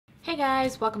Hey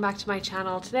guys, welcome back to my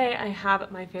channel. Today I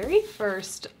have my very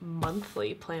first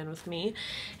monthly plan with me,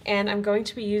 and I'm going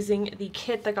to be using the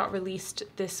kit that got released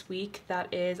this week.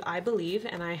 That is I Believe,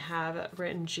 and I have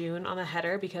written June on the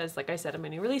header because, like I said in my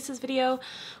new releases video,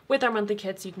 with our monthly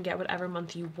kits you can get whatever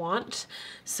month you want.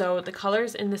 So the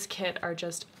colors in this kit are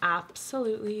just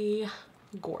absolutely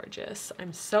gorgeous.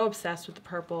 I'm so obsessed with the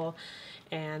purple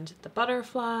and the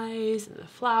butterflies and the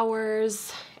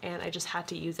flowers, and I just had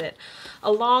to use it.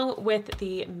 Along with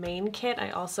the main kit,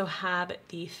 I also have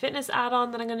the fitness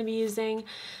add-on that I'm going to be using.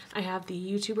 I have the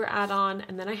YouTuber add-on,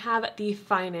 and then I have the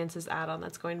finances add-on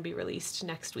that's going to be released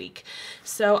next week.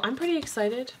 So I'm pretty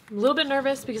excited. I'm a little bit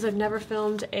nervous because I've never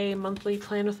filmed a monthly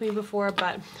plan with me before,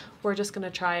 but we're just going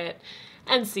to try it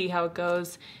and see how it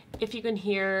goes. If you can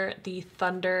hear the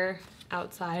thunder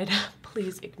outside,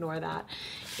 please ignore that.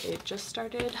 It just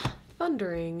started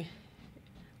thundering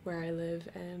where I live,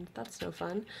 and that's no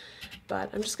fun. But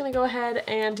I'm just gonna go ahead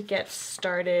and get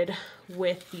started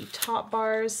with the top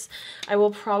bars. I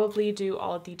will probably do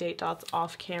all of the date dots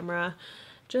off camera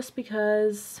just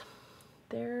because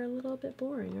they're a little bit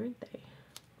boring, aren't they?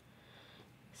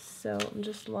 So I'm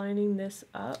just lining this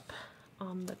up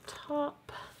on the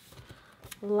top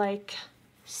like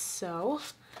so.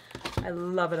 I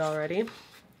love it already.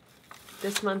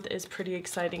 This month is pretty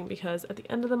exciting because at the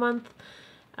end of the month,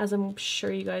 as I'm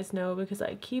sure you guys know because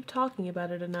I keep talking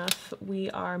about it enough, we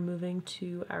are moving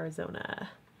to Arizona.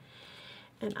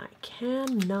 And I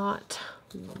cannot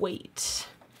wait.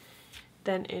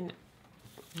 Then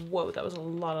whoa, that was a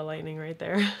lot of lightning right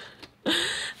there.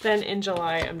 Then in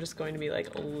July, I'm just going to be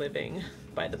like living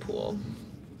by the pool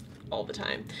all the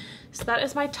time. So that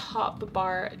is my top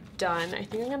bar done. I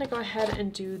think I'm gonna go ahead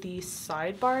and do the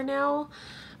sidebar now.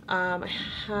 I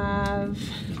have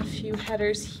a few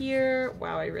headers here.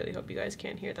 Wow, I really hope you guys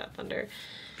can't hear that thunder.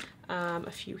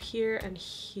 A few here and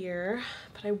here,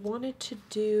 but I wanted to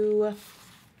do,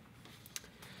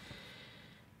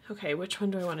 okay, which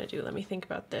one do I want to do? Let me think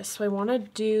about this. So I want to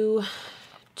do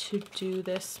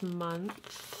this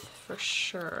month for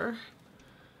sure.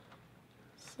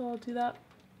 So I'll do that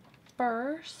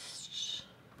first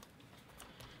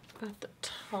at the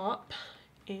top,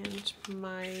 and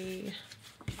my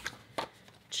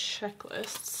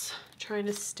checklists, trying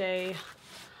to stay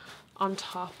on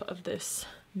top of this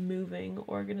moving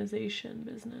organization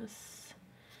business.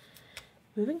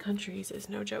 Moving countries is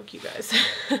no joke, you guys.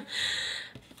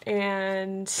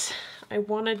 And I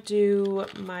want to do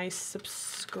my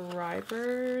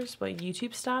subscribers, my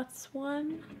YouTube stats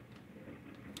one.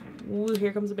 Ooh,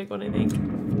 here comes a big one, I think.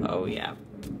 Oh yeah.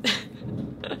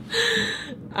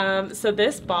 So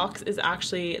this box is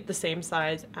actually the same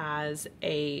size as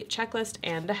a checklist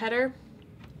and a header.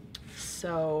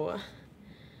 So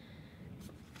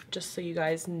just so you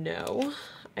guys know,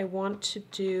 I want to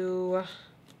do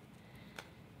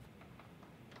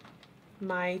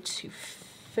my to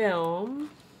film.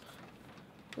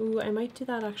 Ooh, I might do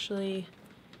that actually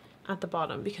at the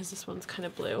bottom because this one's kind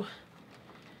of blue.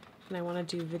 And I want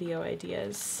to do video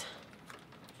ideas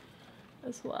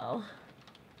as well.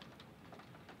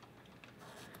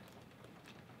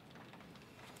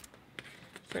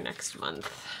 For next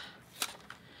month.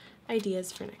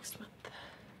 Ideas for next month.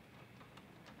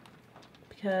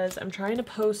 Because I'm trying to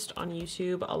post on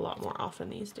YouTube a lot more often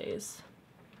these days,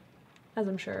 as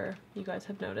I'm sure you guys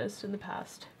have noticed in the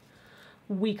past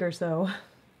week or so.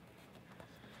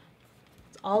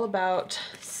 It's all about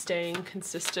staying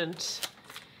consistent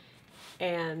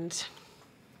and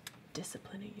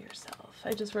disciplining yourself.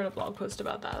 I just wrote a blog post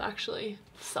about that, actually.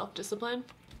 Self-discipline.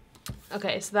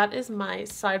 Okay, so that is my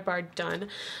sidebar done.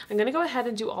 I'm gonna go ahead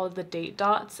and do all of the date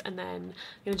dots, and then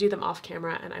I'm gonna do them off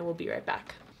camera, and I will be right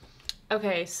back.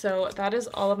 Okay, so that is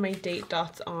all of my date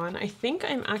dots on. I think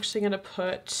I'm actually gonna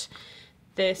put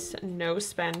this no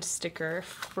spend sticker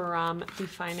from the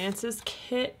finances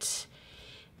kit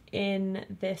in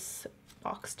this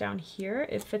box down here.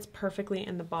 It fits perfectly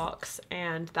in the box,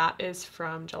 and that is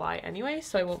from July anyway,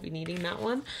 so I won't be needing that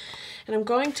one. And I'm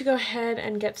going to go ahead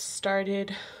and get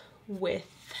started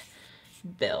with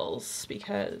bills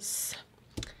because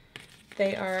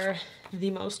they are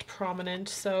the most prominent.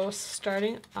 So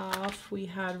starting off, we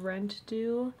had rent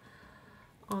due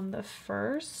on the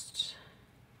 1st.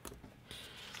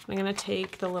 I'm gonna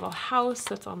take the little house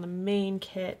that's on the main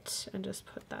kit and just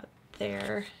put that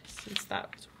there since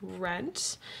that was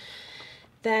rent.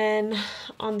 Then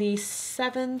on the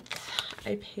 7th,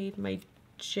 I paid my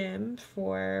gym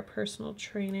for personal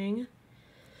training.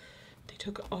 They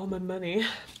took all my money.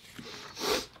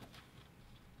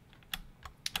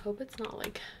 Hope it's not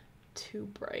like too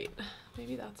bright.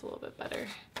 Maybe that's a little bit better.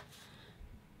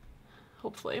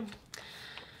 Hopefully.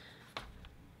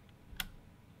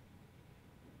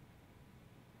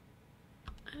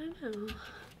 don't know.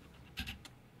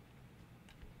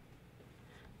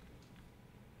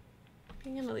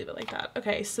 I'm gonna leave it like that.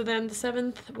 Okay, so then the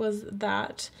 7th was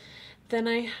that. Then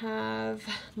I have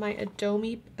my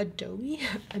Adobe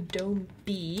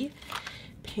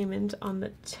payment on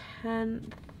the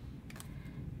 10th.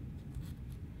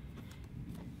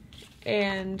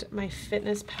 And my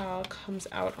Fitness Pal comes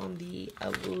out on the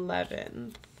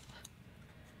 11th.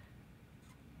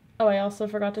 Oh, I also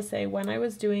forgot to say, when I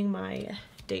was doing my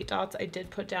date dots, I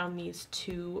did put down these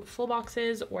 2 full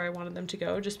boxes where I wanted them to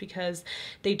go, just because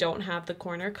they don't have the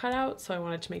corner cut out, so I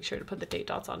wanted to make sure to put the date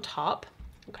dots on top.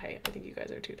 Okay, I think you guys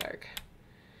are too dark.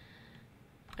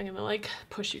 I'm gonna like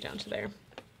push you down to there.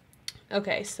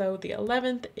 Okay, so the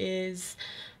 11th is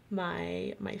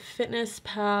my Fitness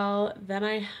Pal. Then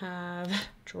I have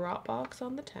Dropbox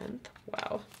on the 10th.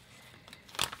 Wow.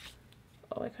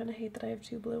 Oh, I kind of hate that I have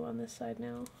 2 blue on this side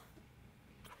now.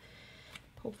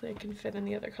 Hopefully I can fit in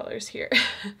the other colors here.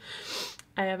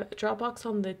 I have Dropbox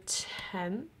on the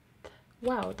 10th.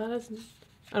 Wow, that is,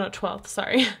 oh no, 12th,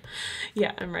 sorry.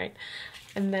 Yeah, I'm right.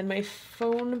 And then my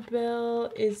phone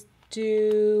bill is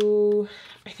due,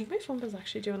 I think my phone bill is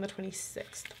actually due on the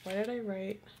 26th. Why did I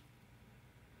write?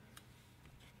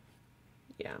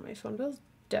 Yeah, my phone bill is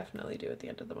definitely due at the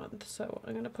end of the month, so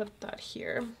I'm gonna put that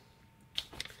here.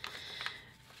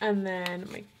 And then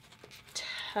my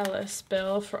TELUS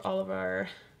bill for all of our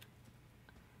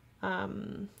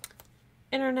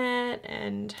internet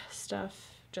and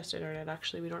stuff, just internet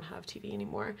actually, we don't have TV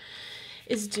anymore,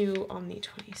 is due on the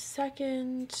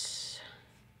 22nd.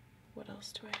 What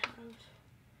else do I have?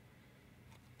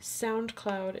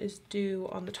 SoundCloud is due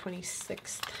on the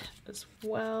 26th as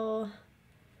well.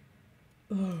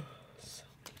 Oh, so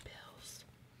many bills.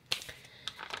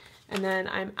 And then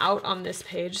I'm out on this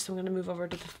page, so I'm going to move over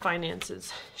to the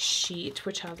finances sheet,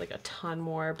 which has like a ton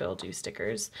more bill due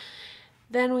stickers.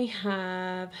 Then we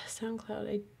have SoundCloud.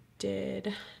 I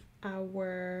did.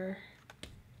 Our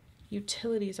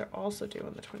utilities are also due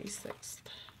on the 26th.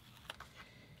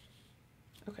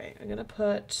 Okay, I'm going to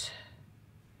put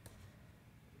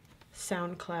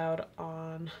SoundCloud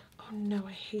on. Oh no,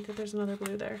 I hate that there's another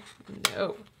blue there.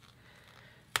 No.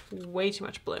 Way too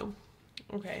much blue.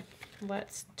 Okay,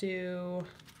 let's do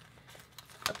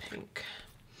a pink.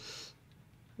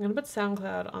 I'm gonna put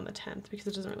SoundCloud on the 10th because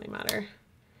it doesn't really matter.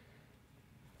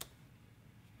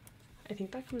 I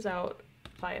think that comes out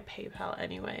via PayPal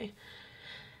anyway.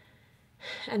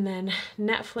 And then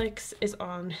Netflix is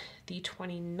on the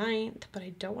 29th, but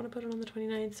I don't want to put it on the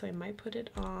 29th, so I might put it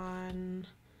on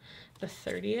the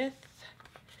 30th.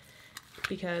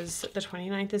 Because the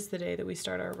 29th is the day that we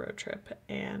start our road trip,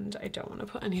 and I don't want to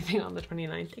put anything on the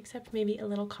 29th except maybe a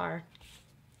little car.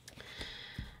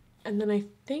 And then I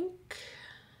think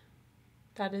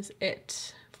that is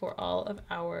it for all of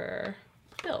our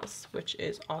bills, which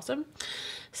is awesome.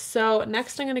 So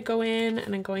next I'm going to go in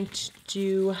and I'm going to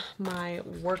do my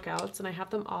workouts, and I have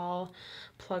them all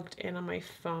plugged in on my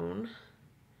phone.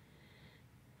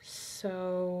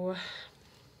 So,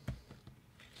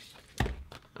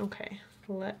 okay.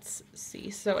 Let's see.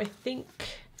 So I think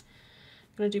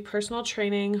I'm going to do personal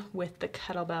training with the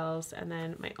kettlebells and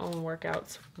then my own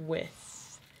workouts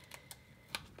with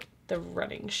the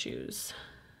running shoes.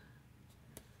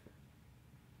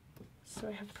 So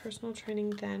I have personal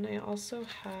training then. I also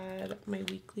had my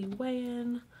weekly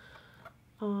weigh-in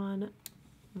on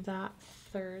that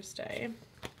Thursday.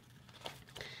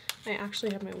 I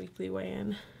actually have my weekly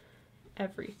weigh-in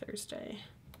every Thursday.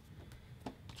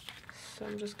 So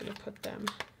I'm just going to put them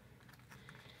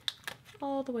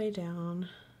all the way down.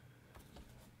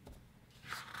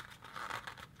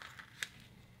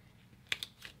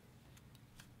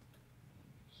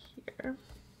 Here.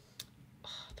 Oh,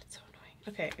 that's so annoying.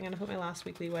 Okay, I'm going to put my last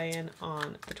weekly weigh-in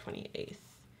on the 28th.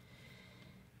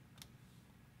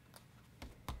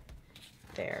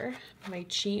 There. My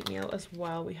cheat meal as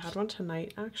well. We had one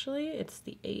tonight, actually. It's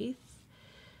the 8th.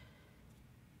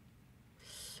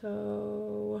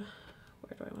 So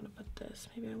where do I want to put this?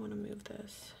 Maybe I want to move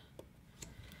this.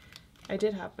 I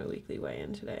did have my weekly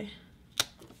weigh-in today.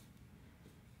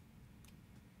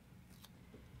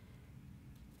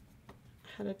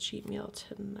 I had a cheat meal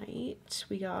tonight.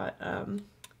 We got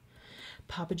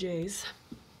Papa J's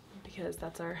because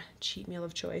that's our cheat meal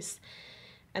of choice.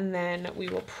 And then we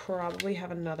will probably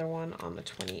have another one on the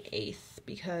 28th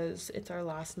because it's our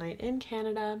last night in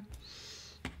Canada.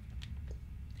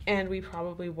 And we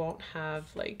probably won't have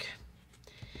like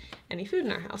any food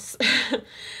in our house.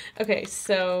 Okay,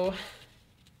 so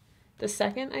the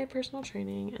second I had personal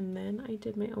training and then I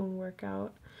did my own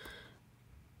workout.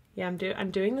 Yeah,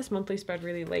 I'm doing this monthly spread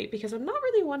really late because I'm not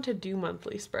really one to do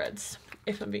monthly spreads,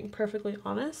 if I'm being perfectly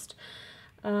honest.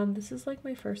 This is like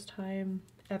my first time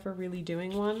ever really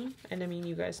doing one, and I mean,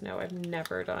 you guys know I've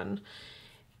never done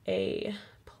a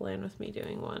plan with me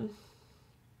doing one.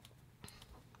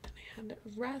 Then I had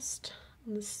rest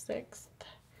on the 6th,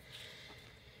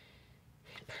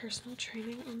 personal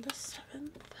training on the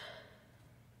 7th,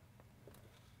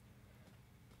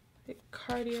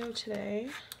 cardio today.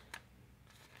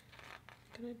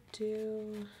 I'm gonna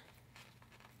do,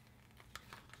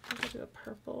 I'm gonna do a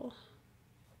purple.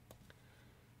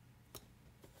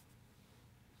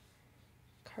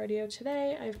 Cardio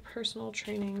today. I have personal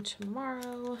training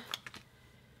tomorrow.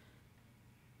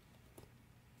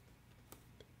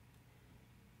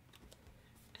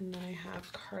 And then I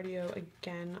have cardio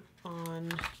again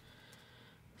on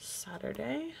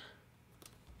Saturday.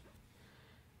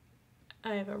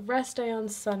 I have a rest day on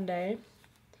Sunday.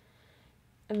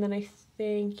 And then I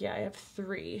think, yeah, I have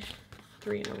three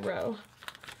in a row.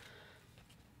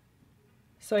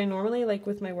 So I normally, like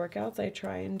with my workouts, I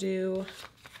try and do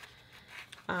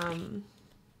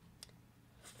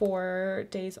 4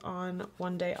 days on,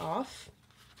 1 day off.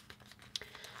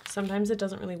 Sometimes it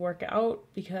doesn't really work out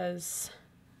because,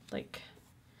 like,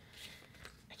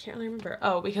 I can't really remember.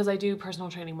 Oh, because I do personal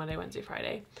training Monday, Wednesday,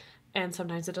 Friday. And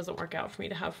sometimes it doesn't work out for me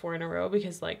to have 4 in a row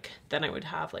because, like, then I would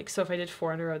have, like, so if I did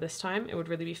 4 in a row this time, it would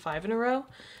really be 5 in a row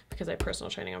because I have personal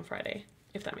training on Friday,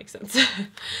 if that makes sense.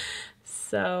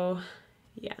 So,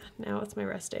 yeah, now it's my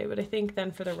rest day. But I think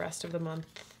then for the rest of the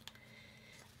month,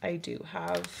 I do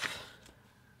have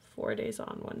 4 days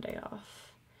on, 1 day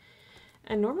off.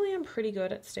 And normally I'm pretty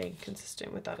good at staying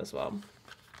consistent with that as well.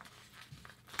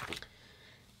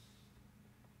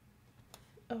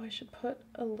 Oh, I should put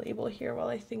a label here while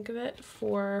I think of it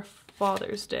for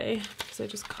Father's Day, because I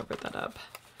just covered that up.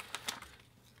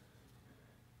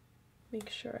 Make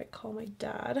sure I call my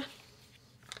dad.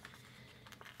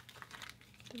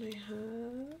 Then I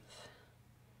have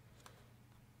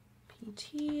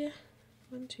PT,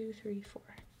 1, 2, 3, 4,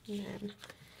 and then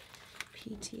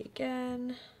PT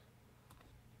again.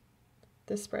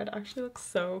 This spread actually looks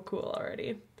so cool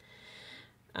already.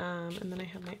 And then I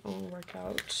have my own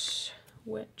workout,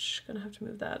 which gonna have to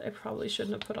move that. I probably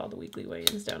shouldn't have put all the weekly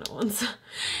weigh-ins down at once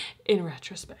in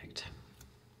retrospect.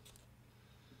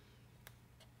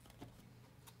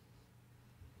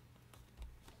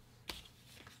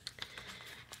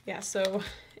 Yeah, so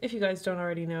if you guys don't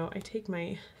already know, I take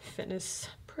my fitness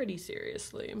pretty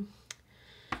seriously.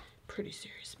 Pretty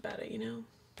serious about it, you know?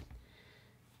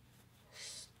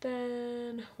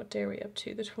 Then, what day are we up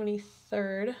to? The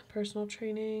 23rd, personal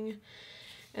training.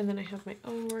 And then I have my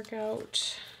own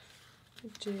workout. I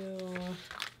do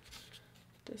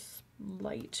this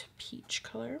light peach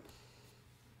color.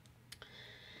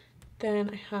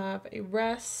 Then I have a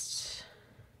rest,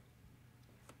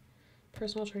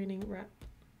 personal training,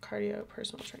 cardio,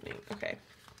 personal training. Okay.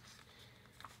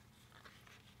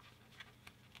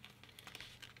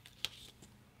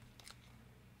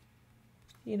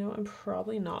 You know, I'm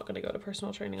probably not going to go to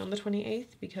personal training on the 28th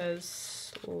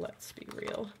because, let's be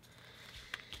real,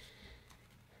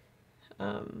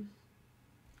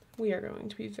 we are going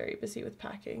to be very busy with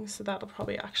packing, so that'll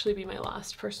probably actually be my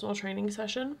last personal training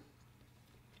session.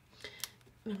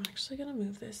 And I'm actually going to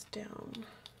move this down.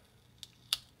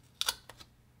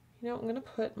 You know, I'm going to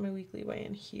put my weekly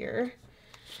weigh-in here.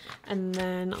 And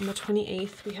then on the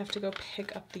 28th, we have to go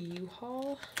pick up the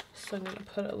U-Haul. So I'm going to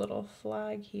put a little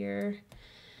flag here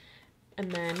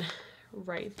and then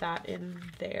write that in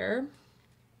there.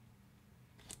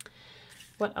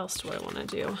 What else do I want to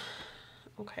do?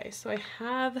 Okay, so I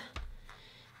have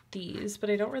these, but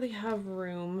I don't really have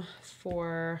room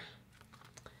for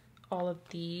all of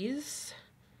these.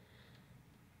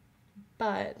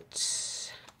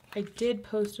 But I did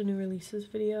post a new releases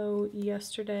video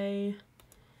yesterday,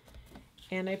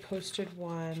 and I posted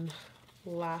one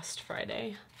last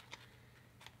Friday.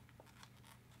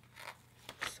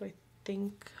 So I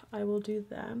think I will do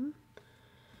them.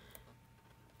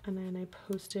 And then I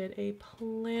posted a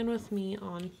plan with me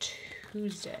on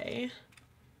Tuesday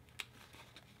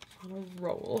on a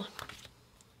roll.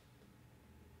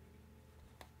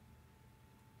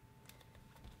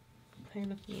 Plan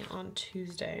with me on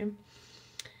Tuesday.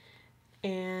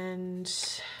 And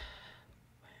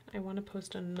I want to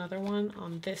post another one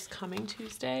on this coming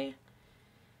Tuesday.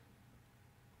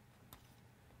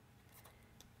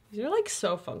 These are like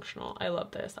so functional. I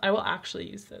love this. I will actually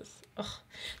use this. Ugh.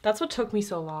 That's what took me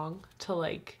so long to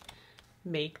like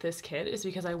make this kit, is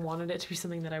because I wanted it to be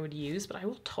something that I would use, but I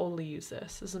will totally use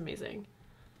this. This is amazing.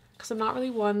 Because I'm not really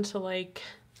one to like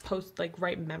post, like,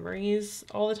 write memories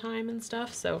all the time and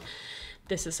stuff. So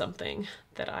this is something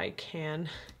that I can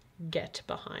get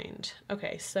behind.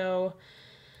 Okay, so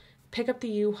pick up the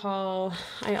U-Haul.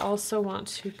 I also want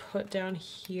to put down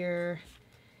here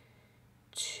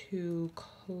to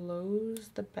close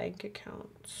the bank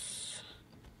accounts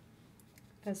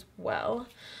as well.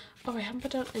 Oh, I haven't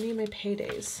put down any of my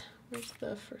paydays. Where's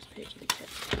the first page of the kit?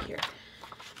 Here.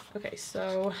 Okay,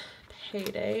 so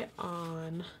payday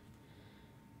on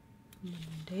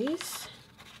Mondays.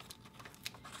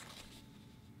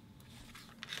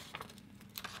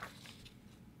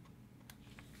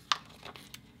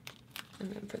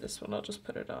 And then for this one, I'll just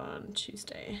put it on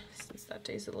Tuesday since that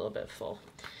day's a little bit full.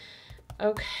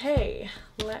 Okay,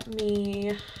 let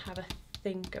me have a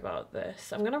think about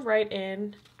this. I'm gonna write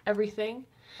in everything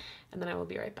and then I will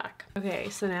be right back. Okay,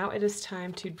 so now it is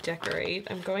time to decorate.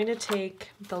 I'm going to take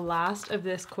the last of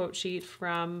this quote sheet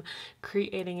from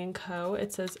Creating & Co.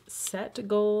 It says, set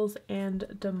goals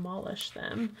and demolish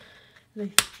them. And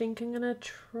I think I'm gonna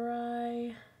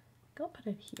try, I'll put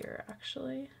it here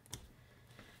actually.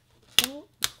 Oh,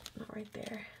 not right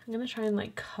there. I'm gonna try and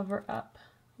like cover up.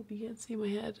 Hope you can't see my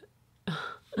head.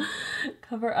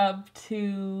 Cover up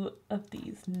 2 of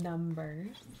these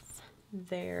numbers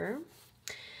there.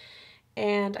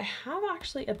 And I have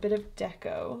actually a bit of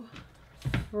deco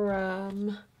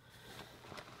from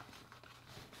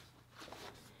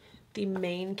the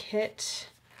main kit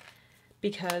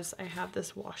because I have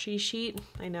this washi sheet.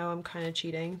 I know I'm kind of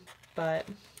cheating, but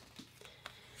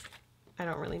I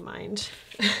don't really mind.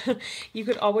 You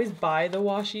could always buy the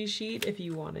washi sheet if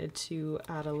you wanted to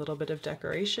add a little bit of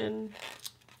decoration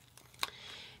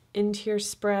into your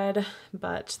spread,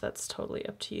 but that's totally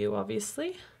up to you,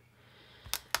 obviously.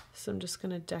 So I'm just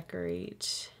gonna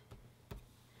decorate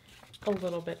a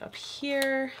little bit up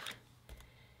here.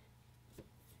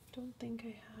 Don't think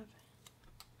I have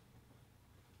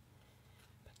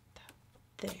put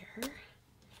that there.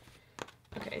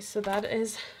 Okay, so that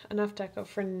is enough deco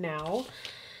for now.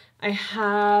 I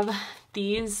have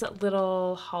these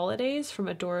little holidays from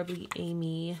Adorably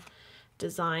Amy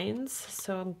Designs.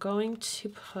 So I'm going to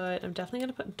put, I'm definitely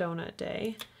gonna put Donut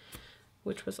Day,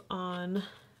 which was on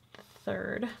the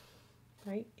 3rd,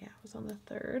 right? Yeah, it was on the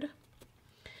 3rd.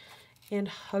 And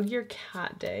Hug Your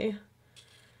Cat Day,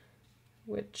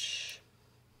 which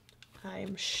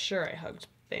I'm sure I hugged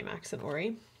Baymax and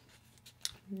Ori.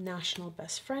 National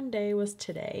Best Friend Day was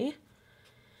today.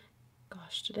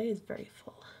 Gosh, today is very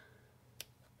full.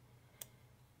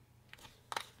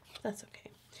 That's okay.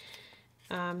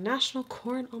 National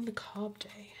Corn on the Cob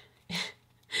Day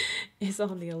is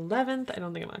on the 11th. I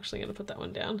don't think I'm actually going to put that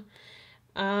one down.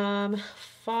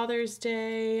 Father's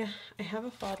Day. I have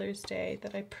a Father's Day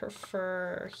that I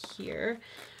prefer here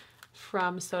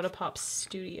from Soda Pop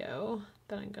Studio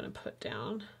that I'm going to put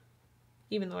down,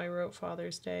 even though I wrote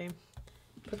Father's Day.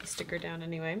 Put the sticker down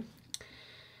anyway.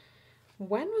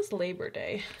 When was Labor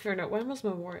Day? Or no, when was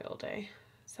Memorial Day?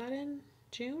 Is that in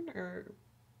June or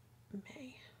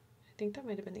May? I think that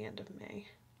might have been the end of May.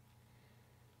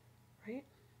 Right?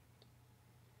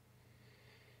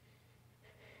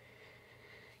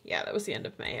 Yeah, that was the end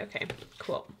of May. Okay,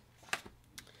 cool.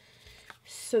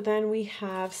 So then we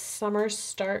have summer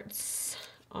starts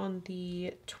on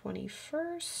the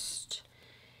 21st.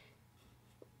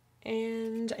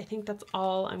 And I think that's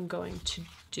all I'm going to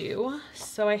do.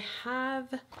 So I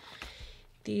have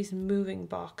these moving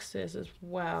boxes as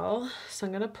well. So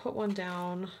I'm going to put one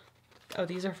down. Oh,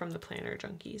 these are from the Planner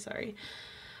Junkie, sorry.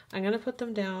 I'm going to put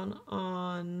them down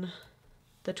on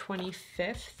the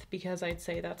 25th because I'd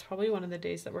say that's probably one of the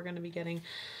days that we're going to be getting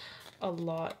a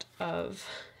lot of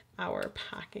our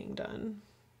packing done.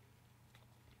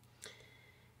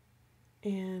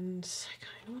 And I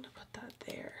kind of want to put that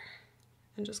there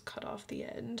and just cut off the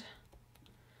end.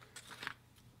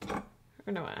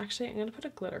 Or no, actually I'm gonna put a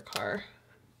glitter car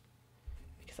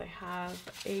because I have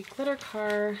a glitter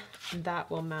car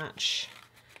that will match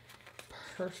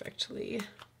perfectly.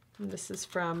 And this is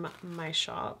from my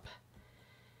shop.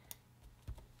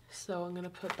 So I'm gonna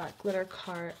put that glitter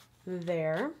car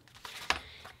there.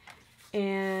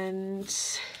 And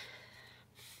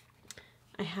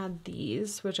I had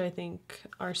these, which I think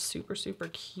are super, super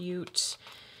cute.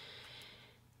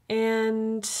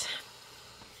 And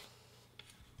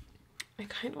I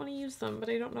kind of want to use them, but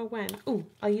I don't know when. Oh,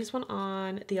 I'll use one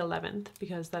on the 11th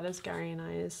because that is Gary and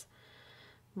I's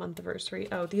month anniversary.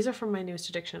 Oh, these are from my newest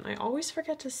addiction. I always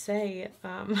forget to say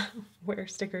where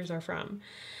stickers are from.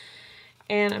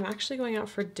 And I'm actually going out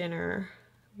for dinner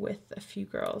with a few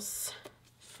girls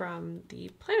from the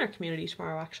planner community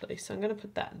tomorrow, actually. So I'm going to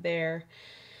put that there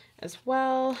as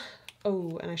well.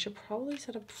 Oh, and I should probably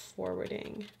set up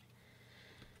forwarding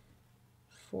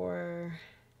for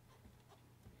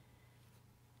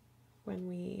when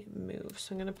we move.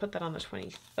 So I'm going to put that on the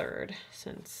 23rd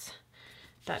since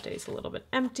that day's a little bit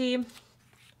empty.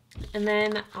 And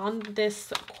then on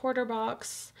this quarter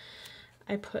box,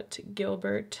 I put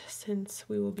Gilbert since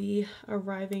we will be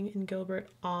arriving in Gilbert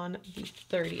on the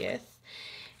 30th.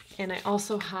 And I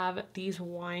also have these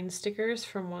wine stickers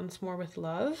from Once More with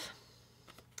Love.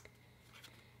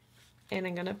 And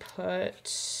I'm gonna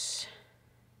put,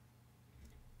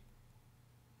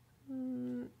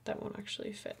 that won't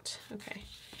actually fit, okay.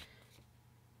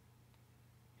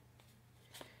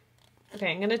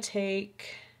 Okay, I'm gonna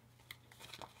take,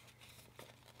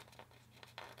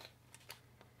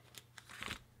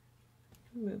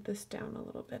 move this down a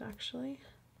little bit actually.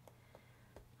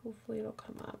 Hopefully it'll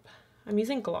come up. I'm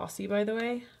using glossy, by the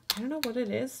way. I don't know what it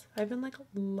is. I've been like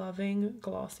loving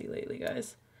glossy lately,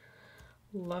 guys.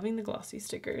 Loving the glossy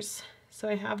stickers. So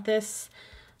I have this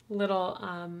little,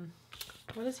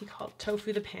 what is he called?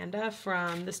 Tofu the Panda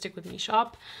from the Stick With Me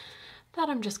shop that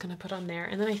I'm just gonna put on there.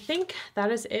 And then I think that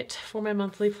is it for my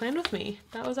monthly plan with me.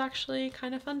 That was actually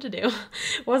kind of fun to do.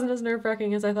 It wasn't as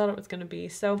nerve-wracking as I thought it was gonna be.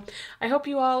 So I hope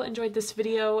you all enjoyed this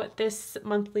video. This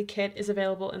monthly kit is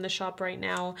available in the shop right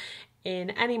now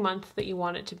in any month that you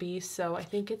want it to be. So I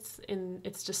think it's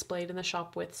displayed in the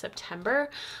shop with September,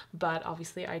 but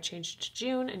obviously I changed it to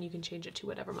June, and you can change it to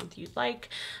whatever month you'd like.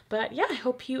 But yeah, I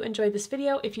hope you enjoyed this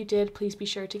video. If you did, please be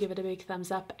sure to give it a big thumbs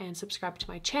up and subscribe to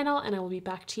my channel, and I will be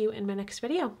back to you in my next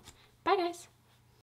video. Bye guys.